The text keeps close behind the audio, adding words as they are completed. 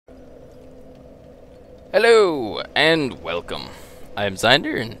Hello and welcome. I'm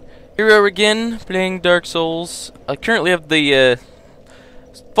Zeinder and here we are again playing Dark Souls. I currently have the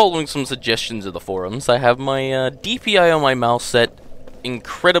following some suggestions of the forums. I have my DPI on my mouse set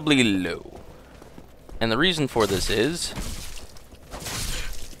incredibly low. And the reason for this is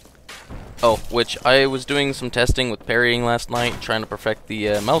which I was doing some testing with parrying last night, trying to perfect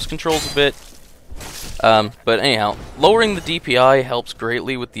the mouse controls a bit. But anyhow, lowering the DPI helps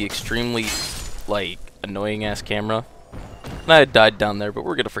greatly with the extremely, annoying ass camera. And I had died down there, but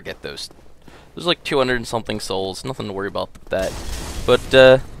we're gonna forget those. There's like 200 and something souls, nothing to worry about with that.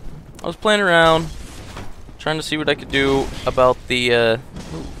 But I was playing around, trying to see what I could do about the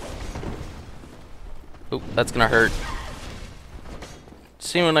ooh, that's gonna hurt.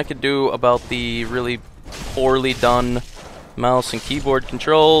 Seeing what I could do about the really poorly done mouse and keyboard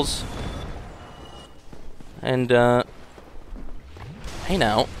controls. And hey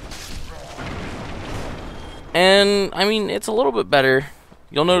now. And, I mean, it's a little bit better.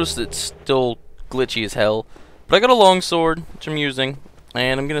 You'll notice it's still glitchy as hell. But I got a longsword, which I'm using.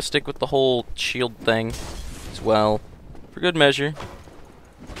 And I'm gonna stick with the whole shield thing as well, for good measure.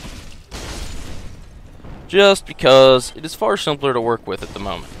 Just because it is far simpler to work with at the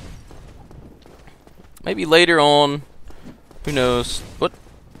moment. Maybe later on, who knows. What?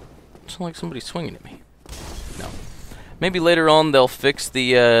 It's like somebody's swinging at me. No. Maybe later on they'll fix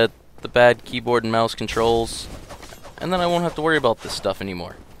the bad keyboard and mouse controls, and then I won't have to worry about this stuff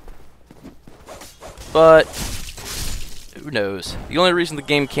anymore. But who knows? The only reason the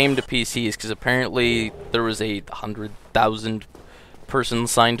game came to PC is because apparently there was a 100,000 person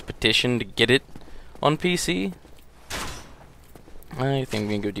signed petition to get it on PC. I think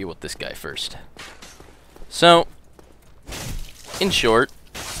we can go deal with this guy first. So, in short,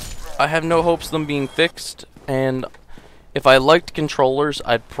 I have no hopes of them being fixed, and if I liked controllers,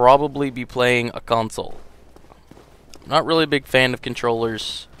 I'd probably be playing a console. I'm not really a big fan of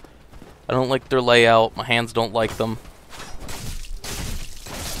controllers. I don't like their layout. My hands don't like them.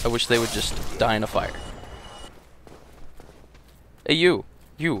 I wish they would just die in a fire. Hey, you.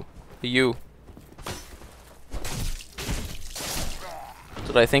 You. Hey, you. That's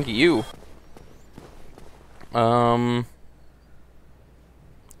what I think of you. Oh,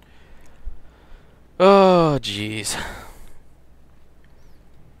 jeez.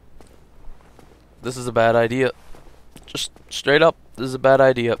 This is a bad idea. Just straight up, this is a bad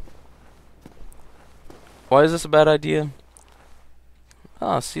idea. Why is this a bad idea?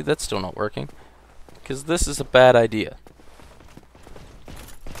 Ah, see, that's still not working. Because this is a bad idea.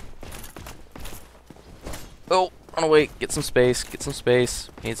 Oh, run away. Get some space. Get some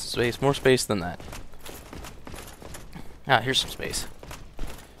space. Need some space. More space than that. Ah, here's some space.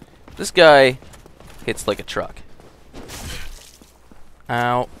 This guy hits like a truck.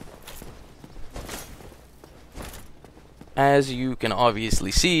 Ow. As you can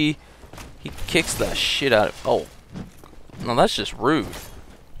obviously see, he kicks the shit out of... Oh. No, that's just rude.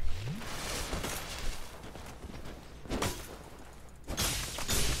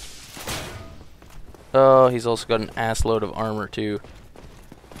 Oh, he's also got an ass load of armor, too.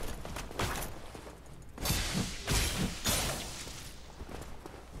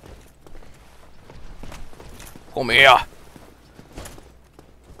 Come here.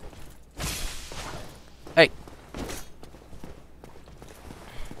 Hey.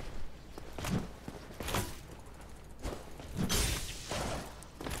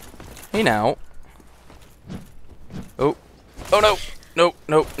 Hey now. Oh. Oh no. No,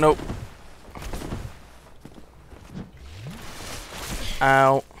 no, no.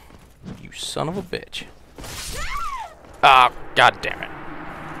 Ow. You son of a bitch. Ah, god damn it.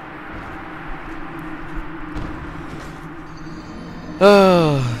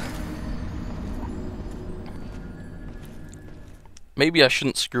 Maybe I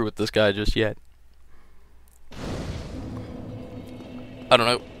shouldn't screw with this guy just yet. I don't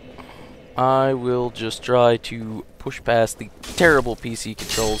know. I will just try to push past the terrible PC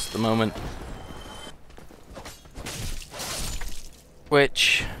controls at the moment.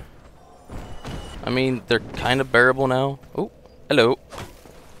 Which, I mean, they're kind of bearable now. Oh, hello.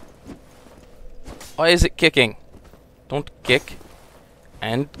 Why is it kicking? Don't kick.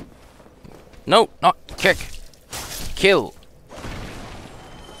 And... No, not kick. Kill.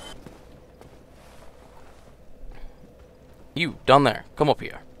 You, down there. Come up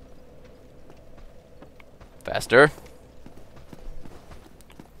here. Faster.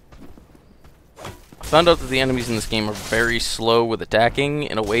 I found out that the enemies in this game are very slow with attacking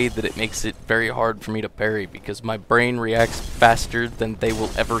in a way that it makes it very hard for me to parry because my brain reacts faster than they will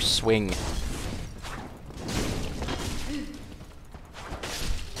ever swing.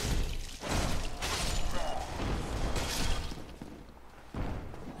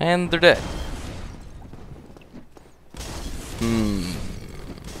 And they're dead.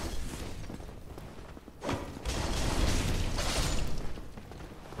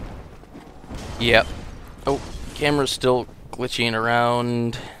 Yep. Oh, camera's still glitching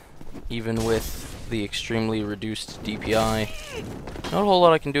around, even with the extremely reduced DPI. Not a whole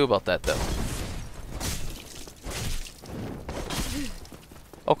lot I can do about that, though.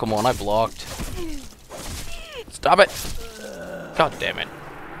 Oh, come on, I blocked. Stop it! God damn it.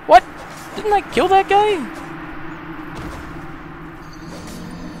 What? Didn't I kill that guy?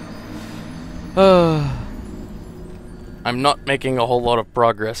 I'm not making a whole lot of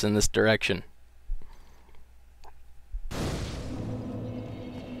progress in this direction.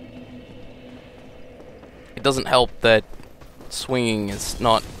 It doesn't help that swinging is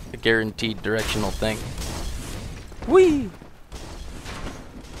not a guaranteed directional thing. Whee!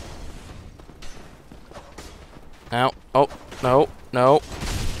 Ow. Oh, no, no.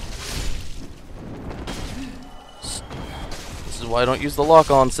 This is why I don't use the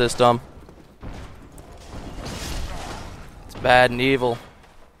lock-on system. It's bad and evil.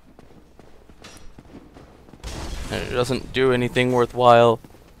 And it doesn't do anything worthwhile.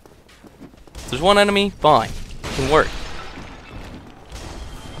 If there's one enemy, fine. It can work.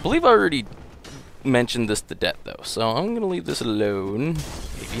 I believe I already mentioned this to death, though, so I'm gonna leave this alone.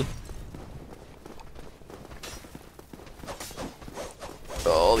 Maybe.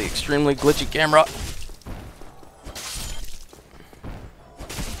 Oh, the extremely glitchy camera.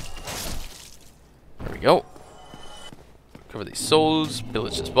 There we go. Cover these souls,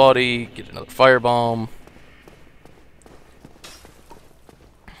 pillage this body, get another firebomb.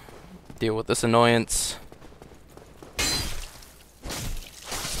 Deal with this annoyance.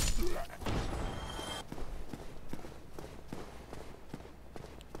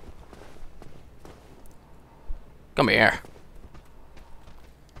 Come here.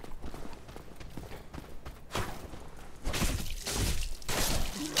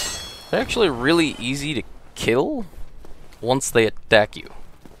 They're actually really easy to kill once they attack you.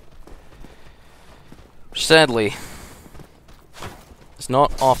 Which sadly is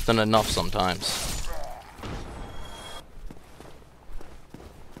not often enough sometimes.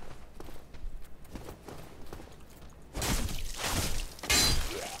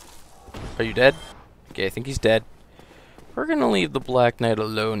 Are you dead? Okay, I think he's dead. We're gonna leave the Black Knight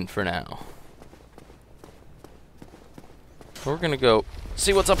alone for now. We're gonna go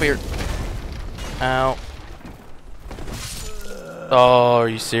see what's up here. Ow. Oh, are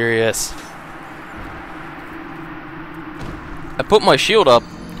you serious? I put my shield up.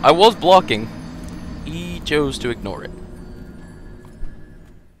 I was blocking. He chose to ignore it.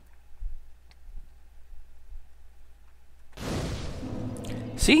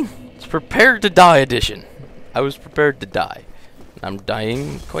 See? It's prepared to die edition. I was prepared to die. I'm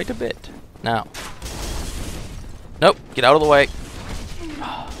dying quite a bit. Now. Nope, get out of the way.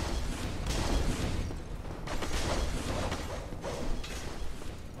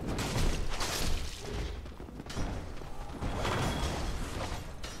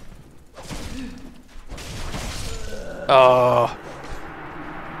 Oh.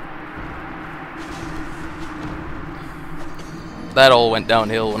 That all went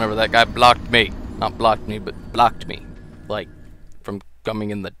downhill whenever that guy blocked me. Not blocked me, but blocked me. Like, from coming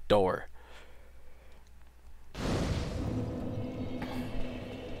in the door.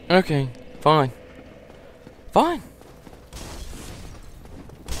 Okay, fine. Fine.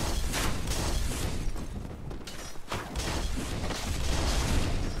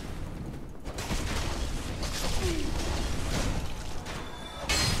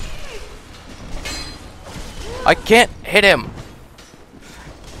 I can't hit him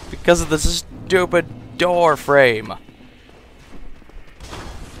because of this stupid door frame.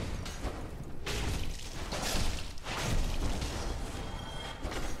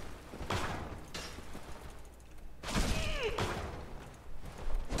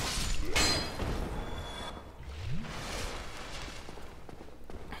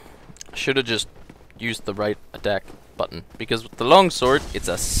 Should have just used the right attack button, because with the longsword, it's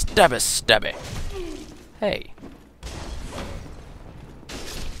a stabby. Hey.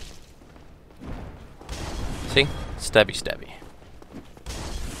 See? Stabby.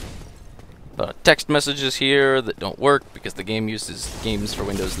 Text messages here that don't work because the game uses Games for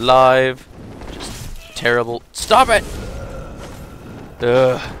Windows Live. Just terrible. Stop it!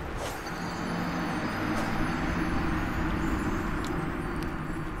 Ugh.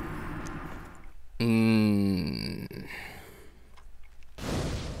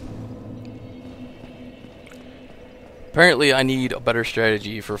 Apparently I need a better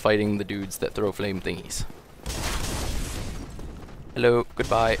strategy for fighting the dudes that throw flame thingies. Hello,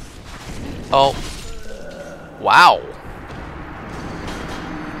 goodbye. Oh. Wow.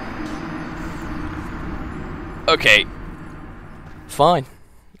 Okay. Fine.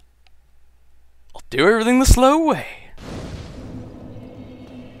 I'll do everything the slow way.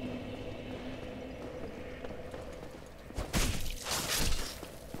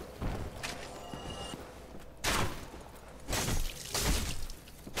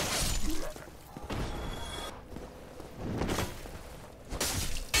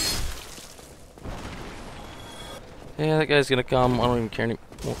 Yeah, that guy's gonna come. I don't even care anymore.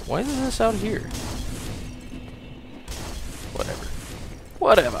 Why is this out here? Whatever.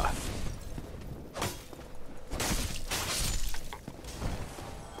 Whatever.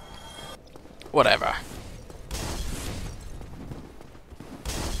 Whatever.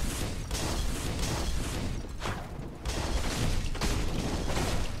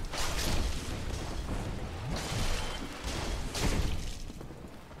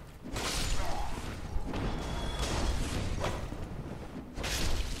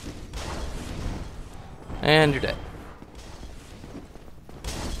 And you're dead.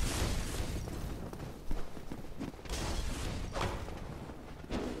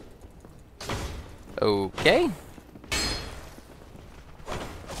 Okay.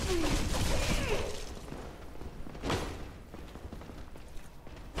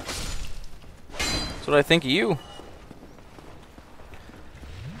 That's what I think of you.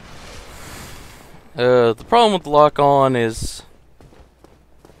 The problem with the lock-on is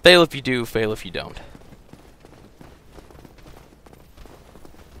fail if you do, fail if you don't.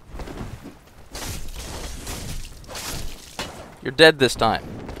 You're dead this time.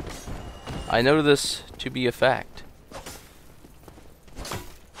 I know this to be a fact.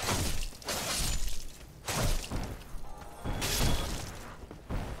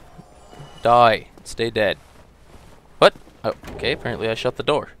 Die. Stay dead. What? Oh, okay, apparently I shut the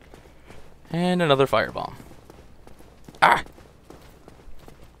door. And another firebomb. Ah!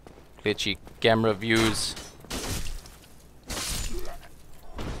 Glitchy camera views.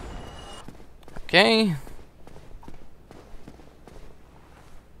 Okay.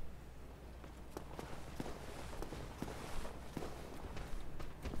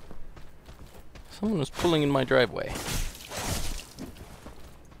 Someone was pulling in my driveway.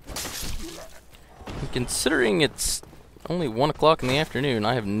 And considering it's only 1 o'clock in the afternoon,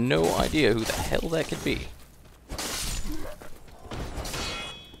 I have no idea who the hell that could be.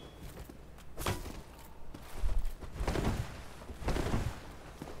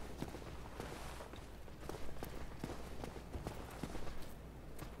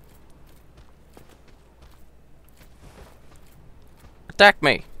 Attack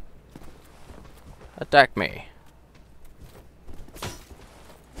me! Attack me.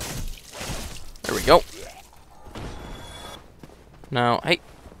 There we go. Now, hey.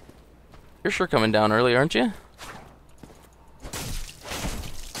 You're sure coming down early, aren't you?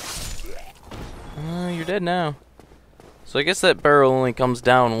 You're dead now. So I guess that barrel only comes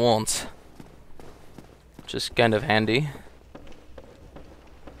down once. Which is kind of handy.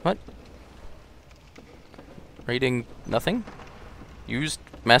 What? Reading nothing? Used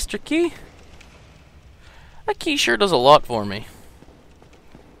master key? That key sure does a lot for me.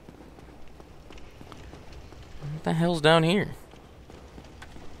 What the hell's down here?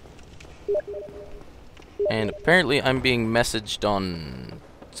 And apparently I'm being messaged on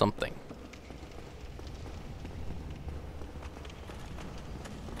something.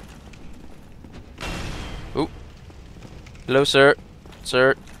 Ooh. Hello, sir.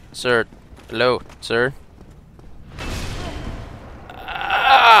 Sir. Sir. Hello, sir.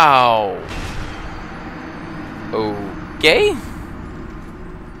 Ow! Okay.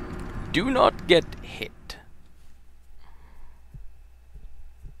 Do not get hit.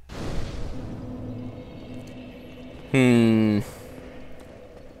 The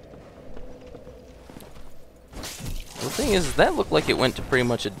thing is, that looked like it went to pretty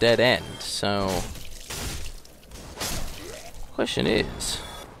much a dead end, so... Question is,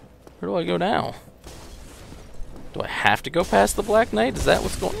 where do I go now? Do I have to go past the Black Knight? Is that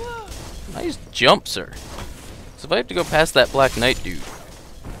what's going on? Nice jump, sir. So if I have to go past that Black Knight dude,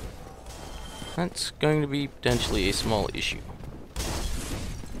 that's going to be potentially a small issue.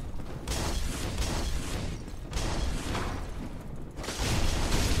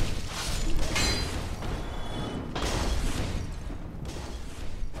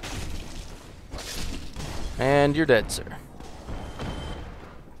 And you're dead, sir.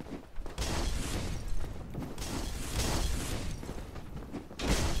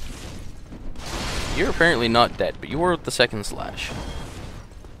 You're apparently not dead, but you were with the second slash.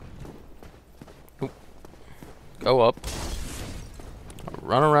 Oop. Go up.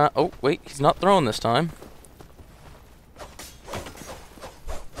 run around. Oh, wait, he's not throwing this time.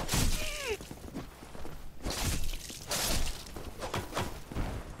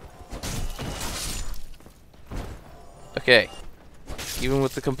 Okay. Even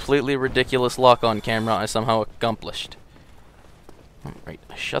with the completely ridiculous lock-on camera, I somehow accomplished. Alright,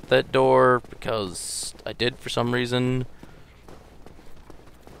 I shut that door because I did for some reason.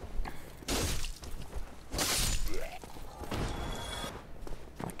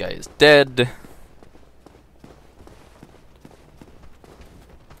 That guy is dead.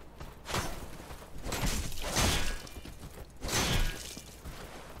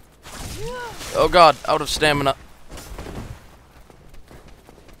 Oh god, out of stamina.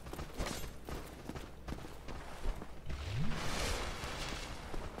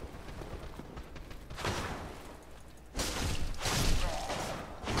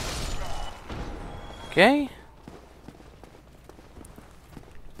 Okay.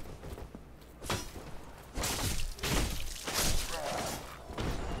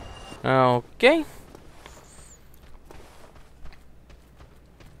 Okay.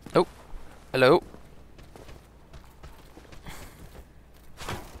 Oh, hello.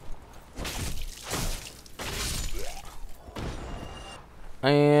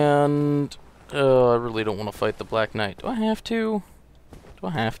 And I really don't want to fight the Black Knight. Do I have to? Do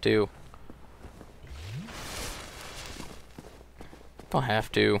I have to? Do I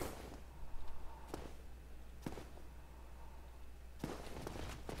have to?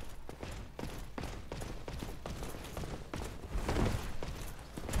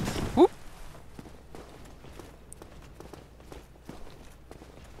 Whoop.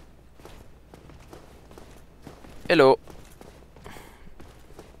 Hello.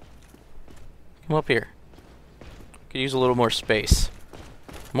 Come up here. Could use a little more space.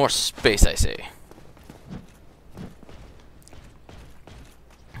 More space, I say.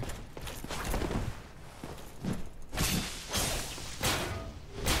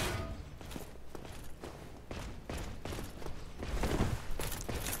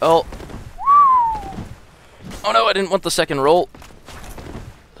 Oh. Oh no, I didn't want the second roll.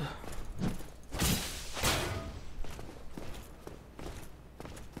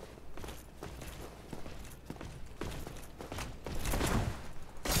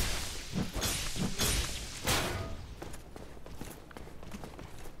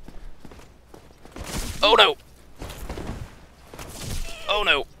 Oh no! Oh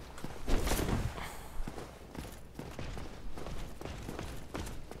no!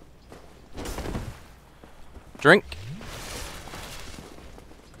 Drink.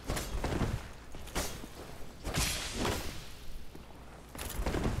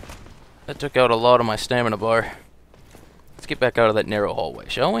 That took out a lot of my stamina bar. Let's get back out of that narrow hallway,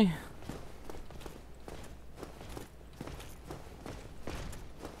 shall we?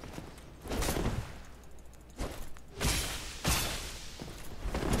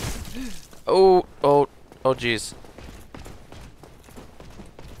 Oh, oh, oh jeez.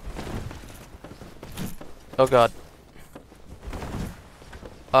 Oh god.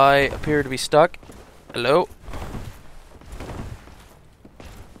 I appear to be stuck. Hello?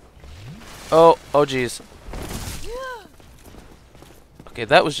 Oh, oh jeez. Okay,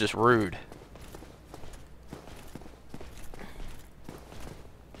 that was just rude.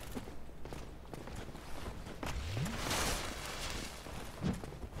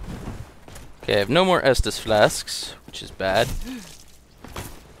 Okay, I have no more Estus flasks, which is bad.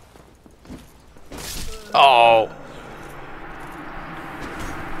 Oh!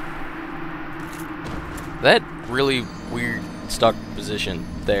 That really weird stuck position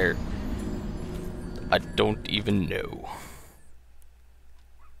there. I don't even know.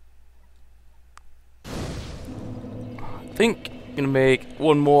 I think I'm gonna make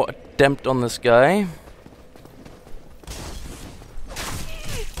one more attempt on this guy.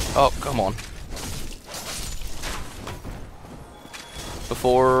 Oh, come on.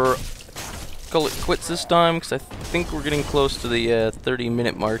 Before call it quits this time, because I think we're getting close to the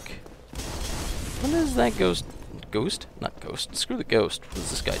 30-minute mark. What is that ghost? Ghost? Not ghost. Screw the ghost. What is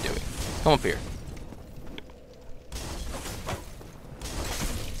this guy doing? Come up here.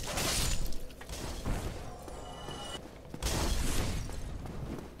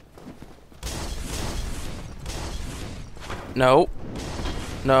 No.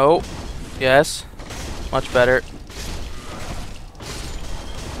 No. Yes. Much better.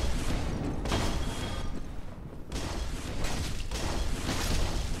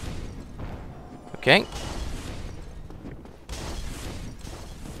 Okay.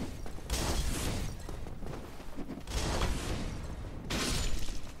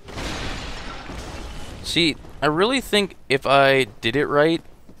 See, I really think if I did it right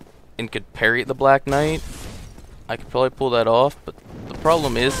and could parry the Black Knight, I could probably pull that off, but the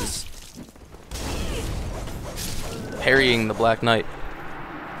problem is parrying the Black Knight.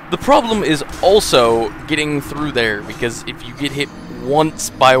 The problem is also getting through there, because if you get hit once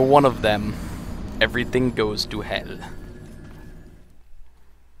by one of them, everything goes to hell.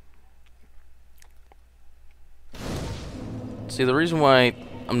 See, the reason why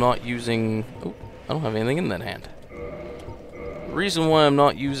I'm not using... Oh, I don't have anything in that hand. The reason why I'm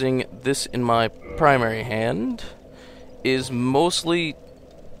not using this in my primary hand is mostly...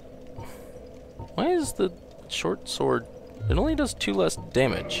 Why is the short sword... It only does 2 less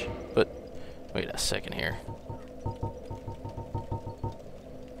damage, but... Wait a second here.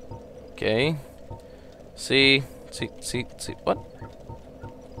 Okay. See, what?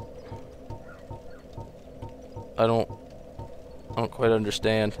 I don't quite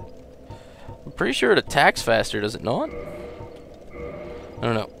understand. I'm pretty sure it attacks faster, does it not? I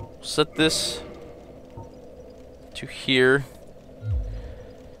don't know. Set this to here.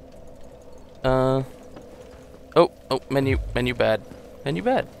 Oh, menu bad. Menu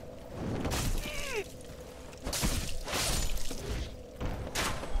bad.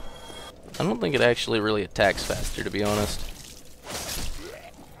 I don't think it actually really attacks faster, to be honest.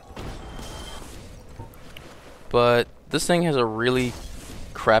 But this thing has a really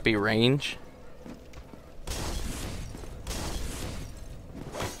crappy range.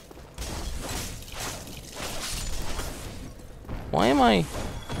 Why am I...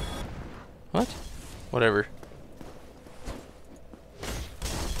 What? Whatever.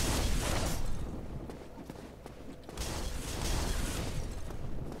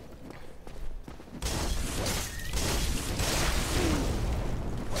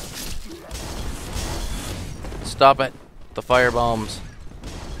 Stop it. The fire bombs.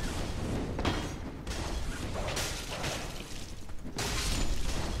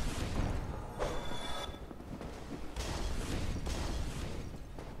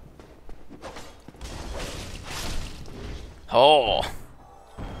 Oh.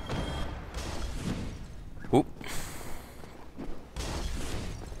 Oop.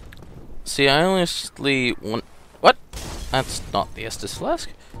 See, I honestly want... What? That's not the Estus Flask.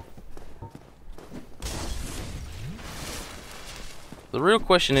 The real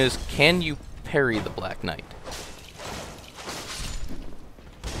question is, can you parry the Black Knight?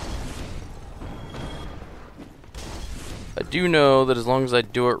 I do know that as long as I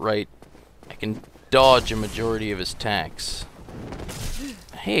do it right, I can dodge a majority of his attacks.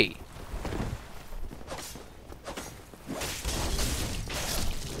 Hey.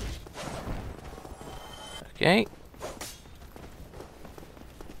 Okay.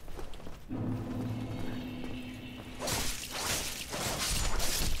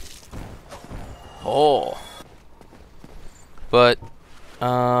 Oh. But,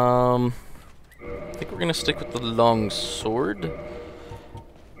 I think we're gonna stick with the long sword.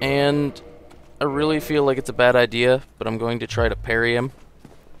 And I really feel like it's a bad idea, but I'm going to try to parry him.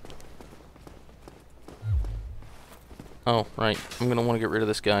 Oh, right. I'm gonna want to get rid of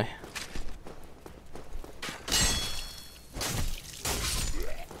this guy.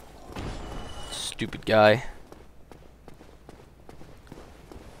 Stupid guy.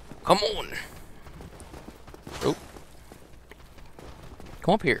 Come on! Oh.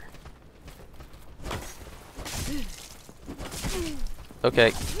 Come up here.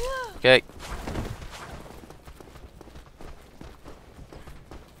 Okay. Okay.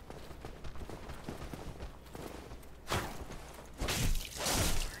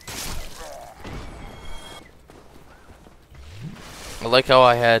 I like how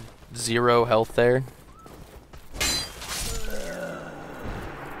I had 0 health there.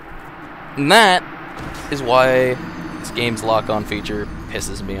 And that is why this game's lock-on feature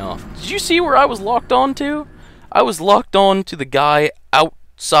pisses me off. Did you see where I was locked on to? I was locked on to the guy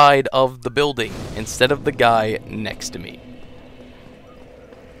outside of the building instead of the guy next to me.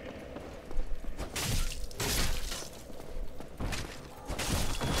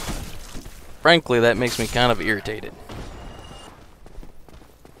 Frankly, that makes me kind of irritated.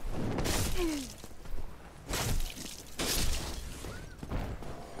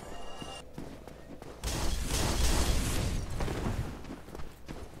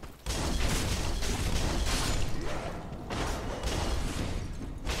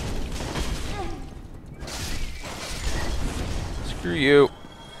 Screw you.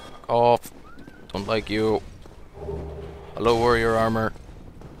 Fuck off. Don't like you. Hello, warrior armor.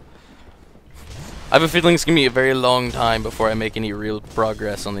 I have a feeling it's going to be a very long time before I make any real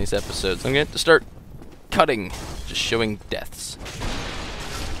progress on these episodes. I'm going to have to start cutting, just showing deaths.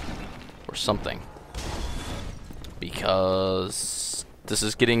 Or something. because this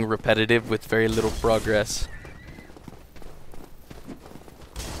is getting repetitive with very little progress.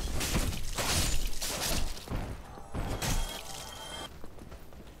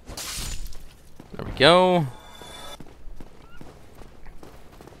 There we go.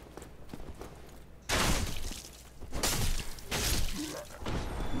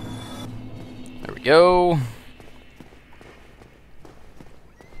 There we go.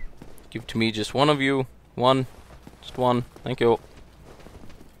 Give to me just one of you. One. Just one. Thank you.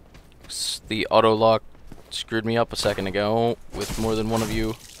 The auto lock screwed me up a second ago with more than one of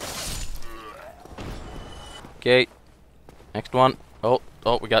you. Okay. Next one. Oh,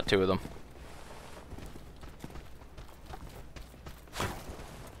 we got two of them.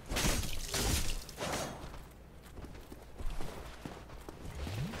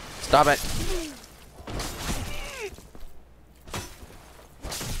 Stop it.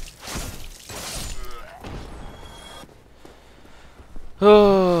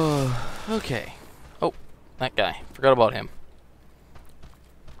 Oh, okay. Oh, that guy. Forgot about him.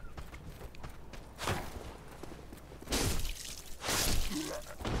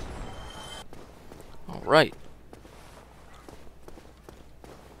 Alright.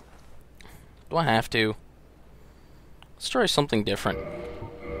 Do I have to? Let's try something different.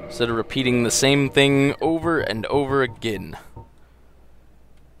 Instead of repeating the same thing over and over again.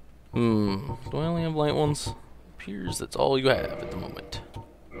 Do I only have light ones? Appears that's all you have at the moment.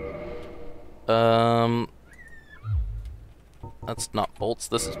 That's not bolts,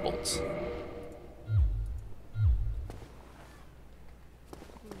 this is bolts.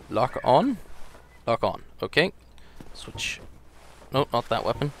 Lock on? Lock on. Okay. Switch. No, not that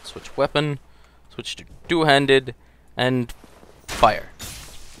weapon. Switch weapon. Switch to two-handed. And fire.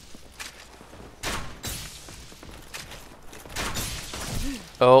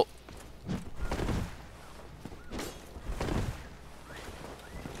 Oh.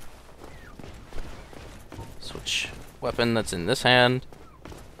 Switch weapon that's in this hand.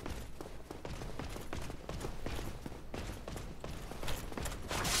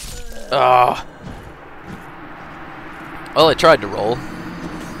 Ah. Well, I tried to roll.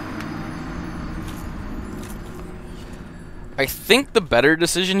 I think the better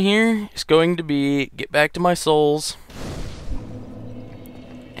decision here is going to be get back to my souls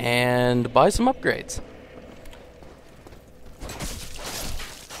and buy some upgrades.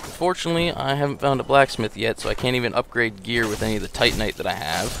 Unfortunately, I haven't found a blacksmith yet, so I can't even upgrade gear with any of the titanite that I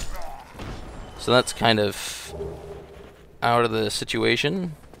have. So that's kind of out of the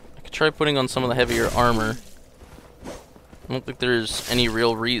situation. I could try putting on some of the heavier armor. I don't think there's any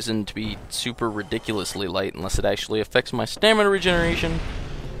real reason to be super ridiculously light unless it actually affects my stamina regeneration.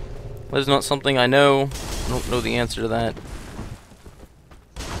 That is not something I know. I don't know the answer to that.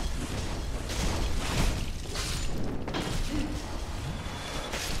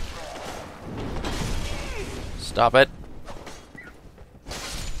 Stop it.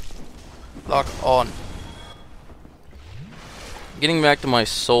 Lock on. Getting back to my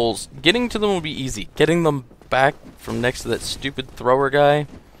souls. Getting to them will be easy. Getting them back from next to that stupid thrower guy,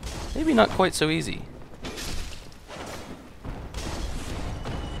 maybe not quite so easy.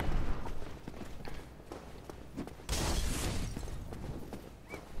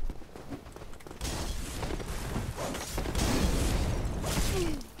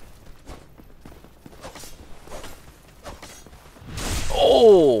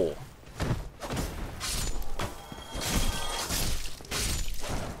 Oh!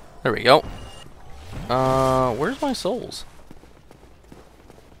 There we go. Where's my souls?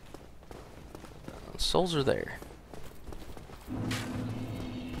 Souls are there.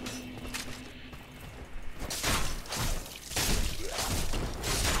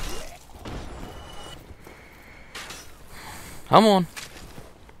 Come on.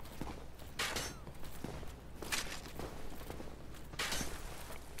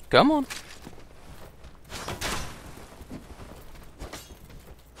 Come on.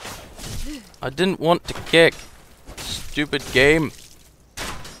 I didn't want to kick. Stupid game.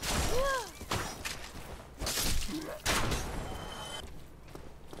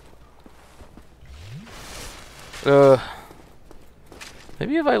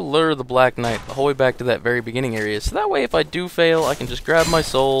 Maybe if I lure the Black Knight the whole way back to that very beginning area, so that way if I do fail, I can just grab my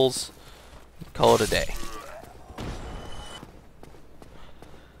souls and call it a day.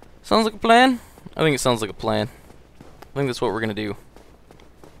 Sounds like a plan? I think it sounds like a plan. I think that's what we're gonna do.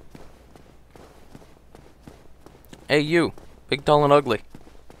 Hey, you. Big, tall, and ugly.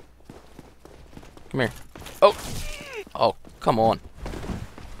 Come here. Oh! Oh, come on.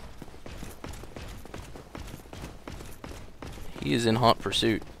 He is in hot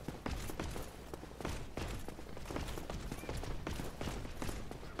pursuit.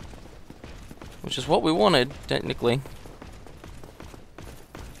 which is what we wanted, technically.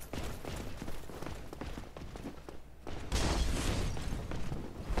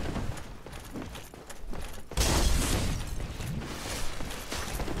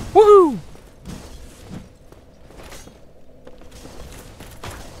 Woohoo!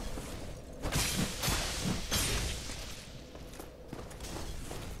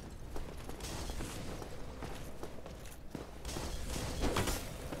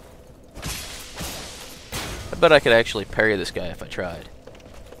 I bet I could actually parry this guy if I tried.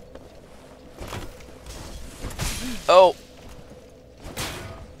 Oh!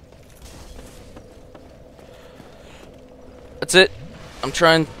 That's it. I'm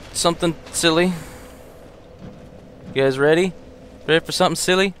trying something silly. You guys ready? Ready for something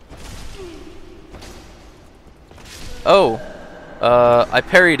silly? Oh. I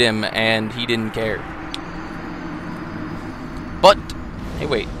parried him and he didn't care. But, hey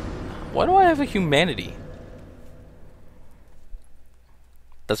wait. Why do I have a humanity?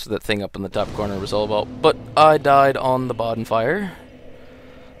 That's what that thing up in the top corner was all about. But I died on the bonfire.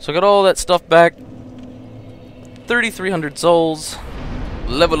 So I got all that stuff back. 3,300 souls.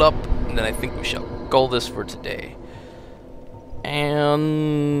 Level up. And then I think we shall call this for today.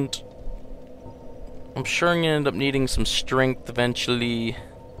 And I'm sure I'm going to end up needing some strength eventually.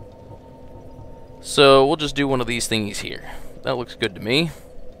 So we'll just do one of these thingies here. That looks good to me.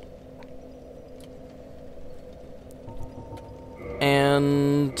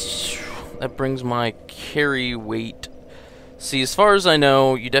 And that brings my carry weight. See, as far as I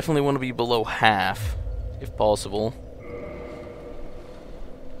know, you definitely want to be below half, if possible.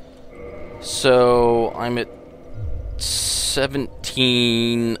 So I'm at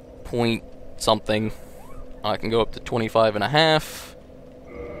 17 point something. I can go up to 25 and a half.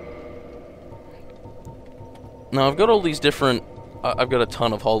 Now I've got all these different. I've got a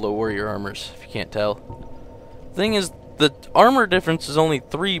ton of Hollow Warrior armors, if you can't tell. Thing is, the armor difference is only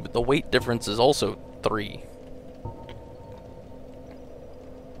 3, but the weight difference is also 3.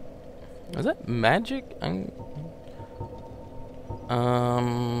 Is that magic? If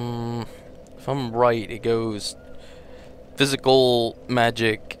I'm right, it goes physical,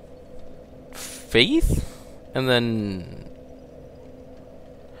 magic, faith, and then,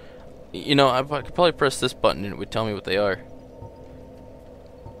 you know, I could probably press this button and it would tell me what they are.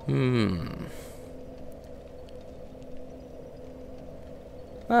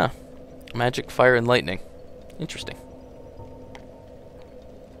 Ah, magic, fire, and lightning. Interesting.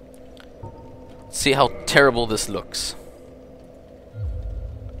 Let's see how terrible this looks.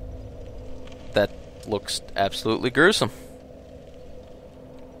 That looks absolutely gruesome.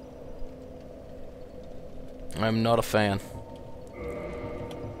 I'm not a fan.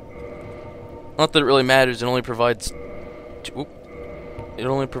 Not that it really matters. It only provides two, it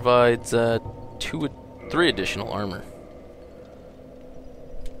only provides 3 additional armor,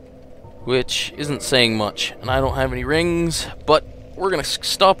 which isn't saying much. And I don't have any rings, but we're gonna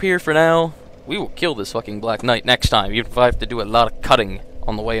stop here for now. We will kill this fucking Black Knight next time, even if I have to do a lot of cutting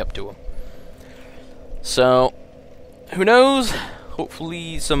on the way up to him. So, who knows?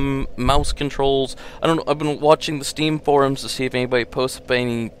 Hopefully some mouse controls. I don't know, I've been watching the Steam forums to see if anybody posts up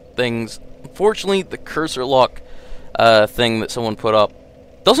any things. Unfortunately, the cursor lock thing that someone put up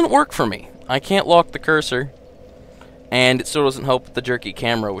doesn't work for me. I can't lock the cursor, and it still doesn't help with the jerky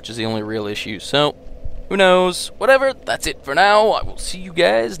camera, which is the only real issue. So, who knows? Whatever, that's it for now. I will see you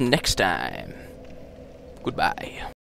guys next time. Goodbye.